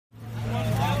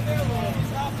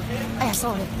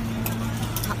eso,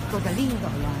 todo lindo,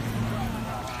 ya.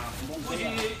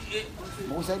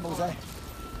 Bullseye.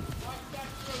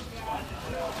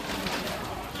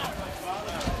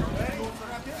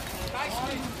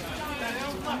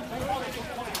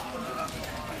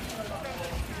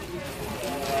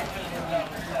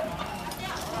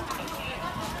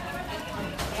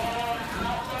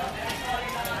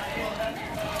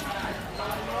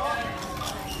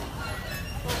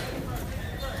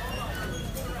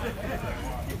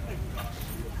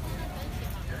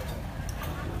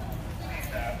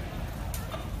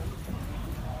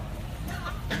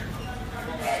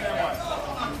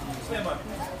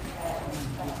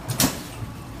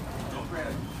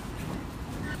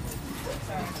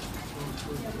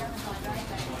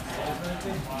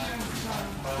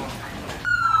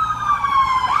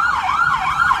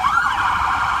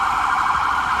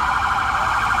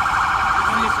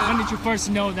 When did you first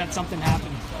know that something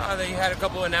happened? They had a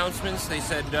couple announcements. They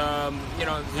said, you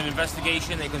know, there's an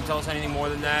investigation. They couldn't tell us anything more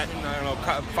than that. And, I don't know,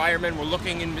 firemen were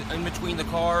looking in between the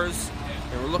cars.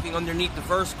 They were looking underneath the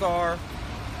first car.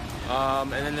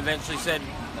 And then eventually said,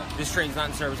 this train's not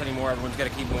in service anymore. Everyone's got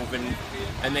to keep moving.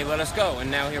 And they let us go. And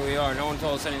now here we are. No one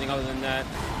told us anything other than that.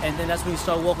 And then that's when we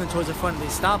start walking towards the front. They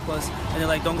stop us. And they're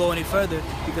like, don't go any further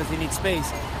because they need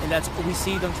space. And that's we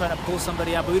see them trying to pull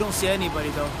somebody out. But we don't see anybody,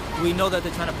 though. We know that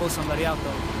they're trying to pull somebody out,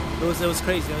 though. It was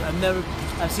crazy.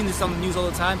 I've seen this on the news all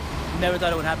the time. Never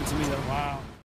thought it would happen to me, though. Wow.